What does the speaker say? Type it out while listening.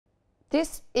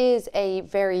This is a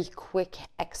very quick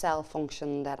Excel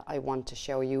function that I want to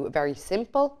show you. A very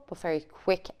simple but very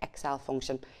quick Excel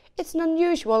function. It's an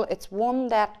unusual, it's one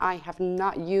that I have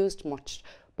not used much,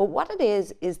 but what it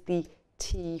is the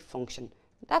T function.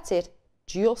 That's it,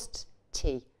 just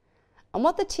T. And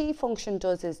what the T function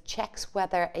does is checks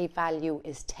whether a value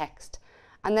is text.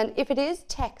 And then if it is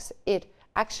text, it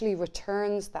actually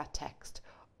returns that text,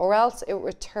 or else it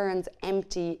returns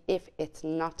empty if it's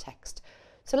not text.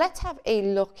 So let's have a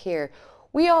look here.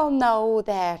 We all know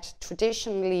that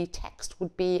traditionally text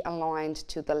would be aligned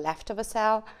to the left of a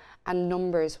cell and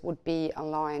numbers would be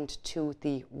aligned to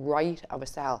the right of a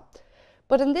cell.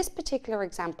 But in this particular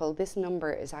example, this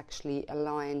number is actually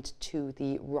aligned to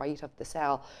the right of the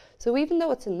cell. So even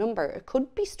though it's a number, it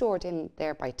could be stored in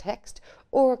there by text,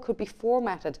 or it could be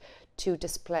formatted to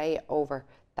display over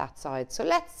that side. So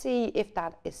let's see if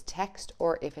that is text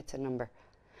or if it's a number.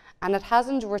 And it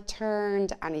hasn't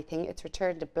returned anything, it's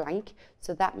returned a blank,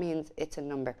 so that means it's a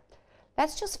number.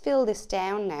 Let's just fill this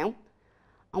down now,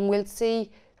 and we'll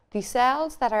see the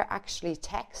cells that are actually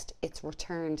text, it's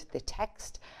returned the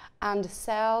text, and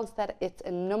cells that it's a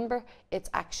number,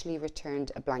 it's actually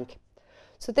returned a blank.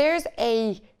 So there's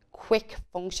a quick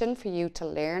function for you to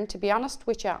learn. To be honest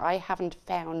with you, I haven't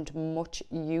found much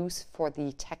use for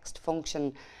the text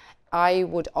function. I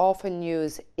would often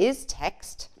use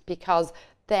ISTEXT because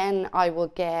then I will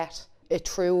get a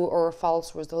true or a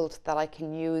false result that I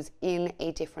can use in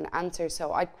a different answer.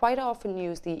 So I quite often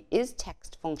use the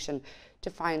ISTEXT function to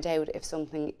find out if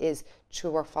something is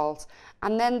true or false.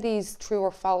 And then these true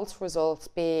or false results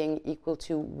being equal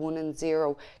to 1 and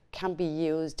 0 can be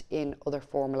used in other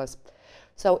formulas.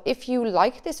 So if you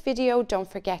like this video,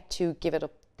 don't forget to give it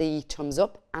the thumbs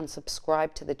up and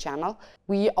subscribe to the channel.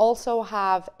 We also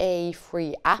have a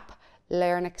free app,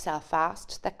 Learn Excel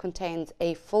Fast, that contains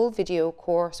a full video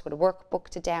course with a workbook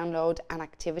to download and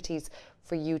activities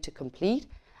for you to complete.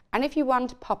 And if you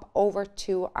want, pop over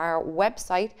to our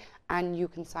website and you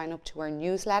can sign up to our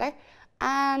newsletter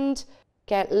and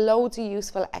get loads of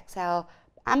useful Excel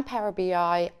and Power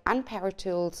BI and Power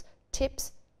Tools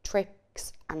tips,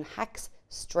 tricks and hacks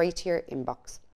straight to your inbox.